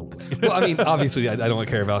a mile away. Well, I mean, obviously, I don't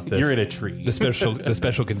care about this. You're in a tree. The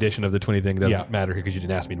special condition of the 20 thing doesn't matter here because you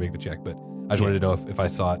didn't ask me to make the check, but I just wanted to know if I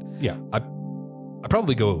saw it. Yeah. I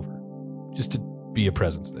probably go over just to be a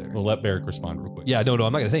presence there. We'll let Barrick respond real quick. Yeah, no, I'm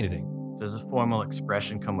not going to say anything. Does a formal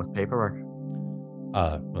expression come with paperwork?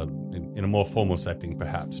 Well, in a more formal setting,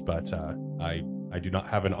 perhaps, but I do not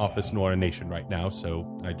have an office nor a nation right now,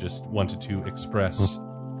 so I just wanted to express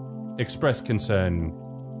concern.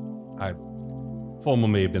 Formal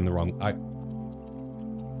may have been the wrong.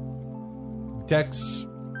 Dex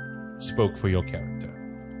spoke for your character,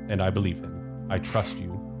 and I believe him. I trust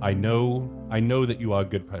you. I know that you are a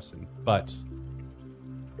good person, but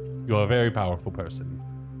you're a very powerful person.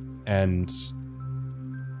 And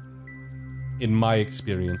in my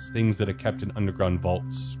experience, things that are kept in underground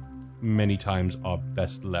vaults many times are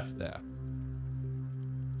best left there.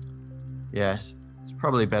 Yes, it's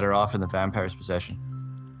probably better off in the vampire's possession.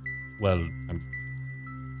 Well,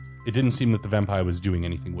 it didn't seem that the vampire was doing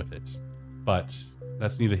anything with it, but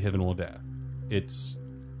that's neither here nor there. It's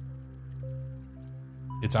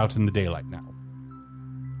out in the daylight now.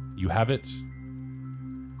 You have it.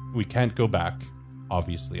 We can't go back.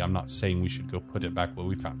 Obviously, I'm not saying we should go put it back where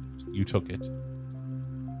we found it. You took it.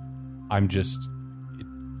 I'm just...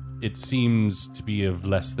 It seems to be of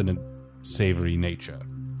less than a savory nature.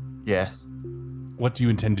 Yes. What do you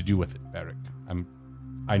intend to do with it, Beric?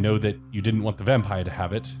 I know that you didn't want the vampire to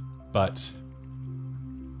have it, but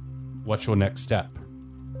what's your next step?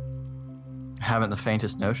 I haven't the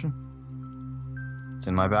faintest notion. It's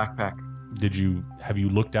in my backpack. Have you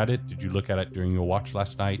looked at it? Did you look at it during your watch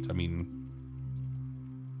last night? I mean...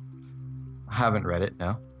 I haven't read it,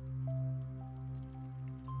 no.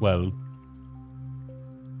 Well...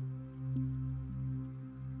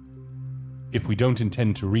 If we don't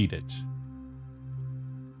intend to read it,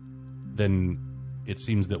 then it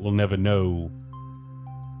seems that we'll never know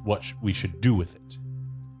what we should do with it.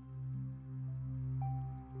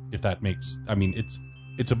 If that makes... I mean,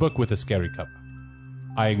 it's a book with a scary cover.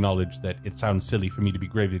 I acknowledge that it sounds silly for me to be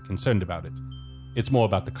gravely concerned about it. It's more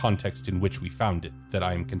about the context in which we found it that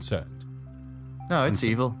I am concerned. No, it's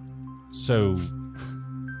evil. So...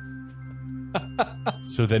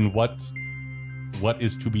 So then what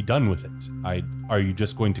is to be done with it? Are you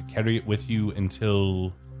just going to carry it with you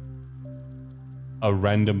until a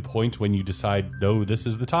random point when you decide, no, this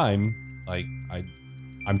is the time? Like,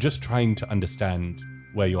 I'm just trying to understand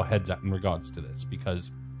where your head's at in regards to this,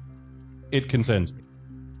 because it concerns me.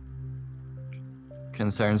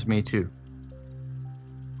 Concerns me too.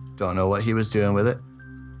 Don't know what he was doing with it.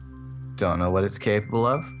 Don't know what it's capable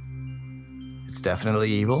of. It's definitely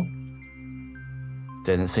evil.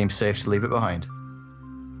 Didn't seem safe to leave it behind.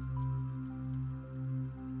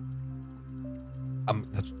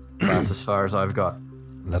 That's as far as I've got.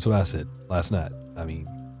 That's what I said last night. I mean...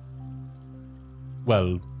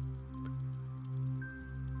 Well,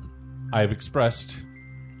 I have expressed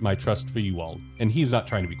my trust for you all, and he's not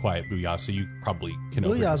trying to be quiet, Booyah, so you probably can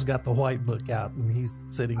Booyah's got the white book out, and he's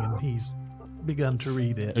sitting and he's begun to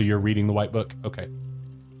read it. Oh, you're reading the white book? Okay.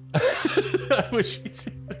 I wish you'd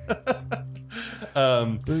see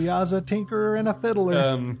Booyah's a tinkerer and a fiddler.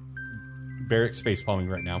 Barrick's face palming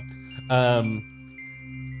right now.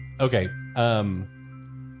 Okay.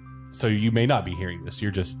 So you may not be hearing this.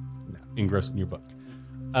 You're just engrossed in your book.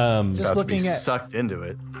 Just looking at sucked into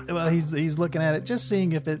it. Well, he's looking at it, just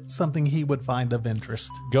seeing if it's something he would find of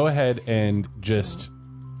interest. Go ahead and just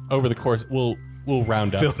over the course, we'll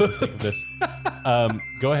round up for the sake of this.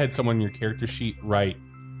 Go ahead, someone in your character sheet write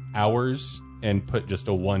hours and put just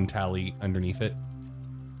a 1 tally underneath it.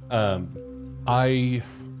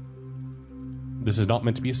 This is not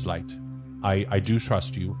meant to be a slight. I do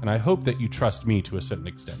trust you, and I hope that you trust me to a certain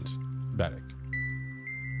extent, Beric.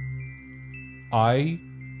 I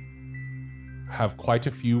have quite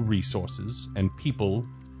a few resources and people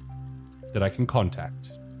that I can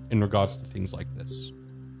contact in regards to things like this.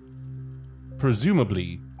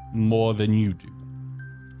 Presumably more than you do.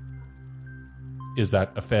 Is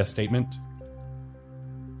that a fair statement?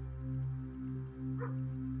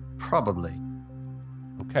 Probably.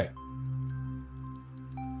 Okay.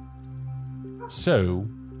 So,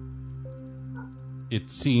 it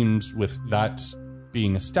seems with that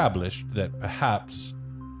being established that perhaps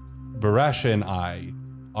Barasha and I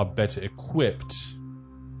are better equipped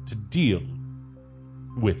to deal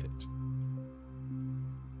with it.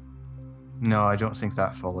 No, I don't think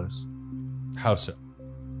that follows. How so?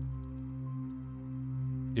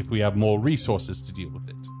 If we have more resources to deal with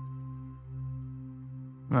it.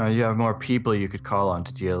 You have more people you could call on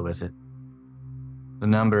to deal with it. The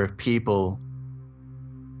number of people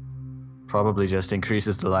probably just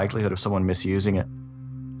increases the likelihood of someone misusing it.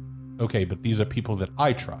 Okay, but these are people that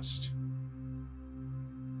I trust.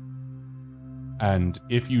 And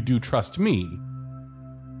if you do trust me,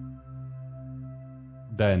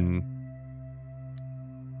 then...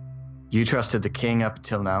 You trusted the king up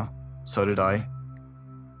till now. So did I.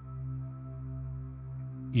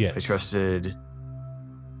 Yes. I trusted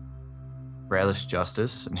Relish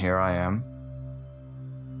Justice, and here I am.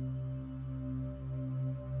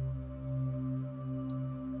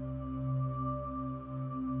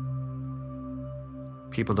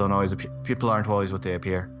 People aren't always what they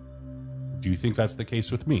appear. Do you think that's the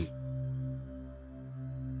case with me?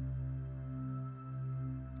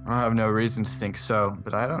 I have no reason to think so,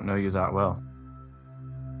 but I don't know you that well.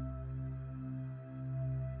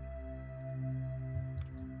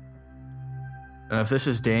 And if this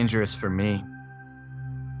is dangerous for me,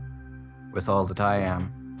 with all that I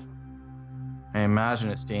am, I imagine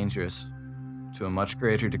it's dangerous to a much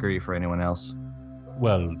greater degree for anyone else.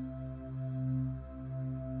 Well,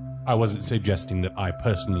 I wasn't suggesting that I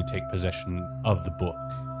personally take possession of the book.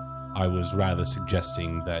 I was rather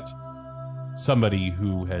suggesting that somebody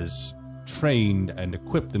who has trained and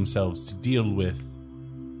equipped themselves to deal with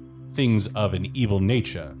things of an evil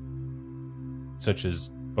nature, such as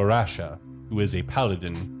Barasha, who is a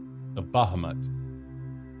paladin of Bahamut,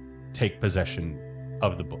 take possession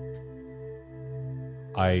of the book.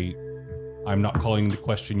 I'm not calling into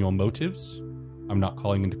question your motives. I'm not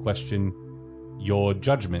calling into question your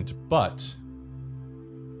judgment, but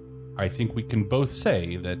I think we can both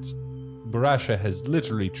say that Barasha has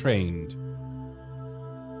literally trained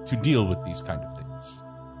to deal with these kind of things,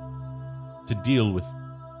 to deal with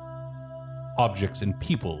objects and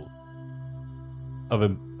people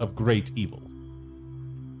of great evil.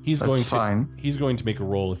 He's That's fine. He's going to make a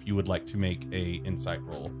roll if you would like to make a insight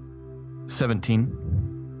roll. 17.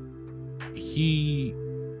 He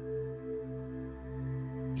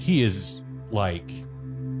is like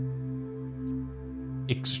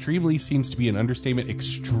extremely, seems to be an understatement,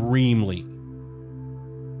 extremely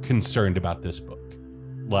concerned about this book.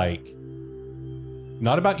 Like,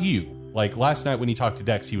 not about you. Like last night when he talked to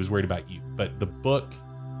Dex, he was worried about you. But the book,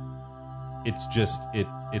 it's just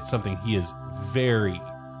it's something he is very,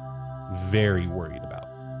 very worried about.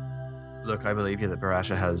 Look, I believe you that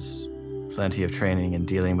Barasha has plenty of training in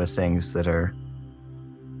dealing with things that are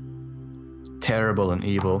terrible and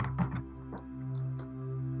evil.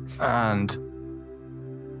 And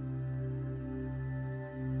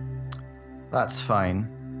that's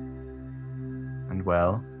fine and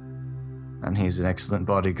well, and he's an excellent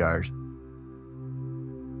bodyguard.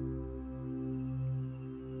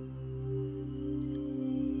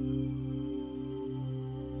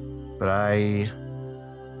 But I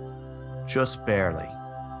just barely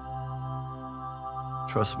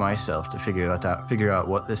trust myself to figure out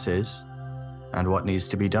what this is and what needs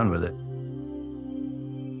to be done with it.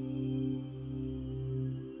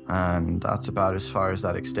 And that's about as far as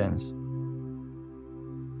that extends.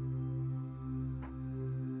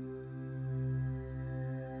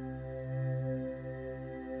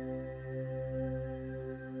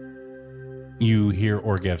 You hear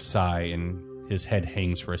Orgev sigh, and his head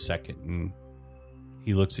hangs for a second, and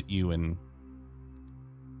he looks at you and,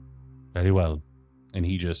 very well. And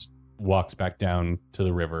he just walks back down to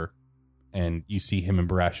the river, and you see him and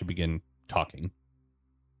Barasha begin talking.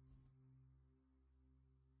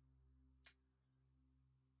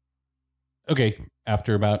 Okay,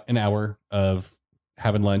 after about an hour of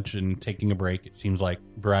having lunch and taking a break, it seems like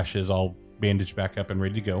Barasha is all bandaged back up and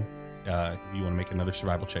ready to go. You want to make another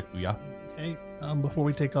survival check, Booyah? Okay. Before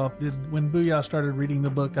we take off, when Booyah started reading the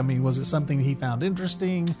book, I mean, was it something he found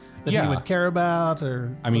interesting that he would care about,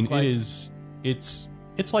 or? I mean, it's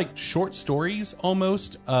like short stories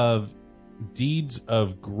almost of deeds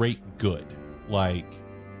of great good, like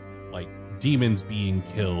demons being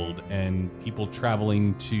killed and people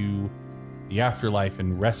traveling to the afterlife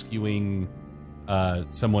and rescuing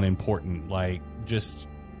someone important. Like, just,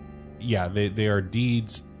 yeah, they are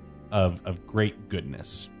deeds of great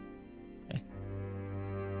goodness. Okay.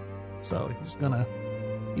 So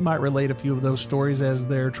he might relate a few of those stories as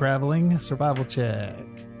they're traveling. Survival check.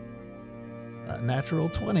 Natural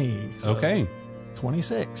 20. So Okay.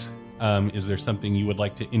 26. Is there something you would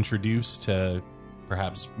like to introduce to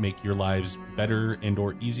perhaps make your lives better and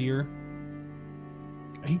or easier?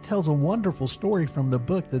 He tells a wonderful story from the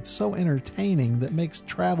book that's so entertaining that makes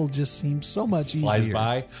travel just seem so much easier. Flies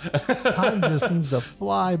by. Time just seems to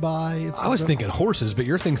fly by. I was thinking horses, but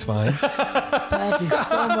your thing's fine. Path is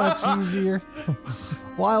so much easier.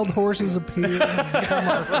 Wild horses appear and become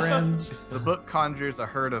our friends. The book conjures a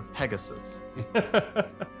herd of Pegasus.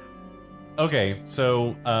 Okay,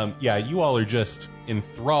 so yeah, you all are just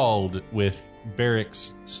enthralled with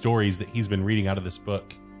Barrick's stories that he's been reading out of this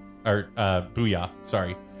book, or Booyah,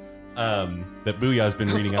 sorry, that Booyah's been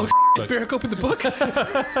reading out of this book. Barrick opened the book.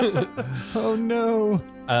 Oh no!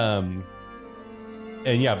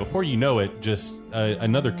 And yeah, before you know it, just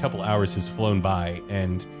another couple hours has flown by,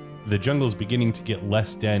 and the jungle's beginning to get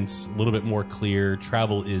less dense, a little bit more clear.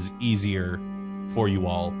 Travel is easier for you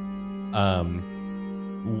all.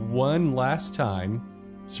 One last time,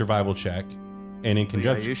 survival check, and in Yeah,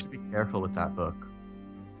 conjunction. you should be careful with that book.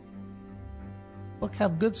 Book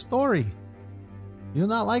have good story. You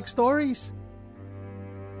not like stories?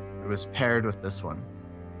 It was paired with this one.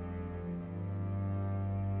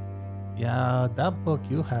 Yeah, that book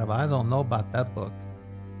you have, I don't know about that book.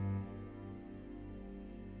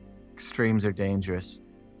 Extremes are dangerous.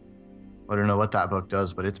 I don't know what that book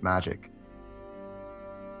does, but it's magic.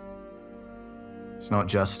 It's not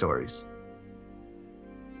just stories.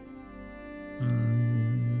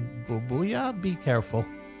 Booyah, be careful.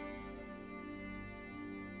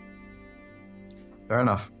 Fair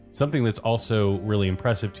enough. Something that's also really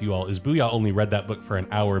impressive to you all is Booyah only read that book for an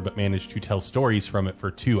hour, but managed to tell stories from it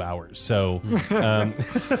for 2 hours. So,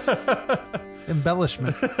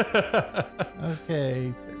 Embellishment.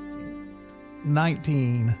 Okay.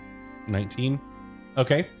 19. 19.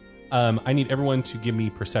 Okay. I need everyone to give me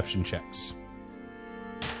perception checks.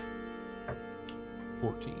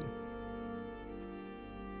 14.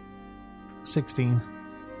 16.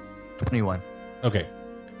 21. Okay.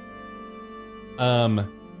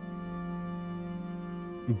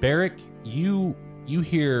 Barrick, you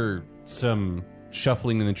hear some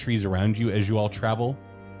shuffling in the trees around you as you all travel.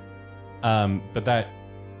 But that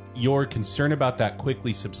your concern about that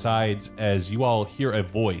quickly subsides as you all hear a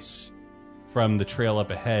voice from the trail up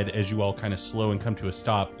ahead as you all kind of slow and come to a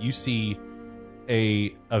stop. You see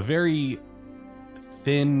a very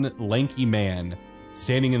thin, lanky man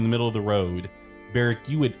standing in the middle of the road. Barrick,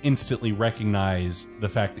 you would instantly recognize the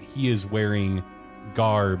fact that he is wearing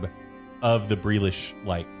garb of the Breelish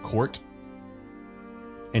court,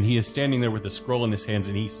 and he is standing there with a scroll in his hands,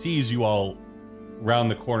 and he sees you all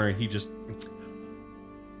round the corner, and he just,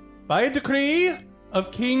 by a decree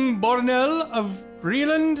of King Bornell of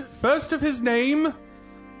Breeland, first of his name,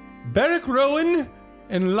 Beric Rowan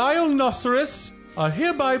and Lyle Nosseris are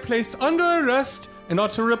hereby placed under arrest and are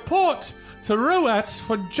to report to Roat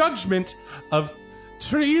for judgment of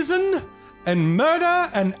treason and murder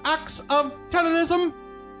and acts of terrorism.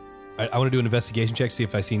 I want to do an investigation check, see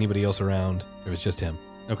if I see anybody else around. Or it's just him.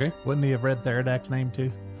 Okay. Wouldn't he have read Theradak's name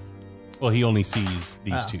too? Well, he only sees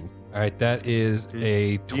these two. All right, that is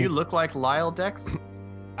a... Do you look like Lyle Dex?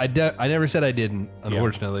 I never said I didn't,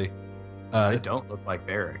 unfortunately. I don't look like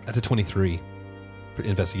Barrick. That's a 23 for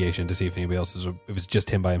investigation to see if anybody else is... If it's just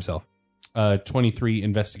him by himself. 23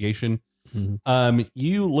 investigation. Mm-hmm.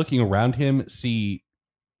 You looking around him see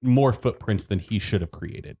more footprints than he should have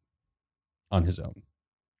created on his own.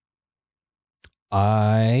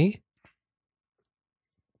 I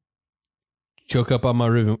choke up on my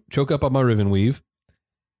ribbon weave,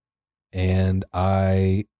 and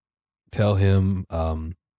I tell him,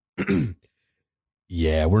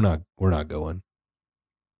 "Yeah, we're not going."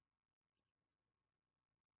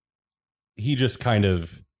 He just kind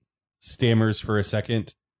of stammers for a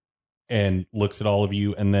second and looks at all of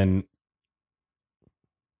you, and then,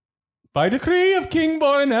 by decree of King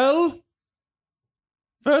Bornell,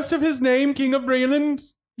 first of his name, King of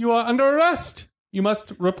Breeland, you are under arrest. You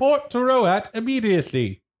must report to Roat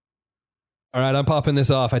immediately. All right, I'm popping this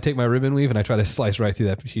off. I take my ribbon weave and I try to slice right through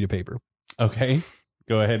that sheet of paper. Okay.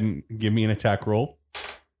 Go ahead and give me an attack roll.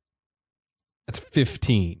 That's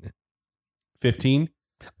 15. 15?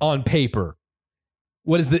 On paper.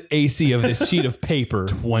 What is the AC of this sheet of paper?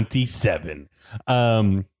 27.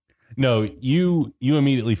 No, you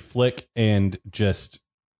immediately flick and just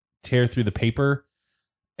tear through the paper.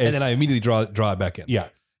 And then I immediately draw it back in. Yeah.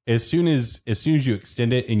 As soon as you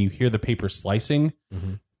extend it and you hear the paper slicing,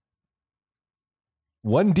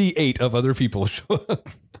 1d8 of other people show up.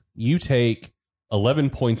 You take 11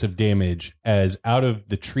 points of damage as out of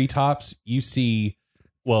the treetops, you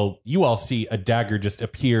all see a dagger just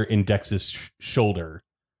appear in Dex's shoulder.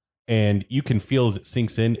 And you can feel as it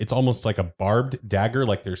sinks in, it's almost like a barbed dagger,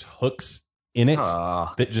 like there's hooks in it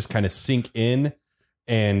that just kind of sink in.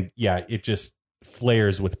 And yeah, it just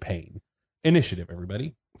flares with pain. Initiative,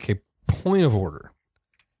 everybody. Okay, point of order.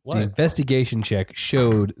 What? The investigation check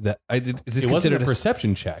showed that It wasn't a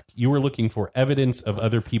perception check. You were looking for evidence of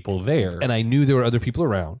other people there. And I knew there were other people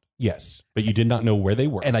around. Yes, but you did not know where they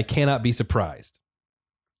were. And I cannot be surprised.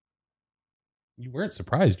 You weren't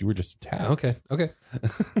surprised. You were just attacked. Okay.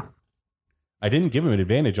 I didn't give him an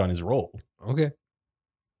advantage on his roll. Okay.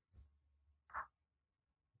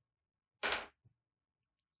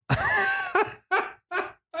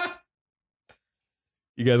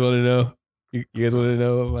 You guys want to know? You guys want to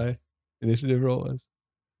know what my initiative roll was?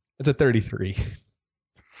 It's a 33.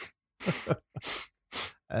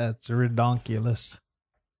 That's redonkulous.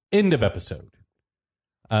 End of episode.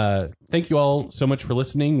 Thank you all so much for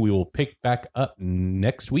listening. We will pick back up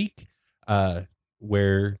next week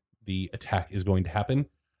where the attack is going to happen.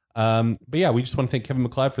 But yeah, we just want to thank Kevin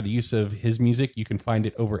MacLeod for the use of his music. You can find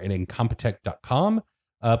it over at incompetech.com.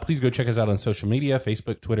 Please go check us out on social media,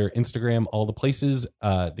 Facebook, Twitter, Instagram, all the places.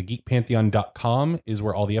 TheGeekPantheon.com is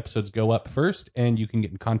where all the episodes go up first, and you can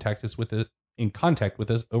get in contact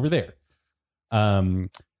with us over there.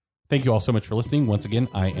 Thank you all so much for listening. Once again,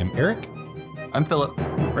 I am Eric. I'm Philip.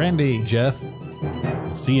 Randy. Jeff.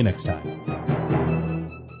 We'll see you next time.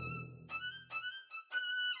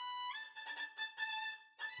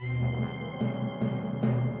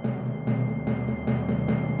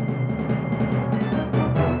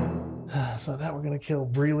 So now we're going to kill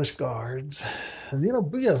Breelish guards. And,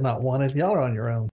 Booyah's not wanted. Y'all are on your own.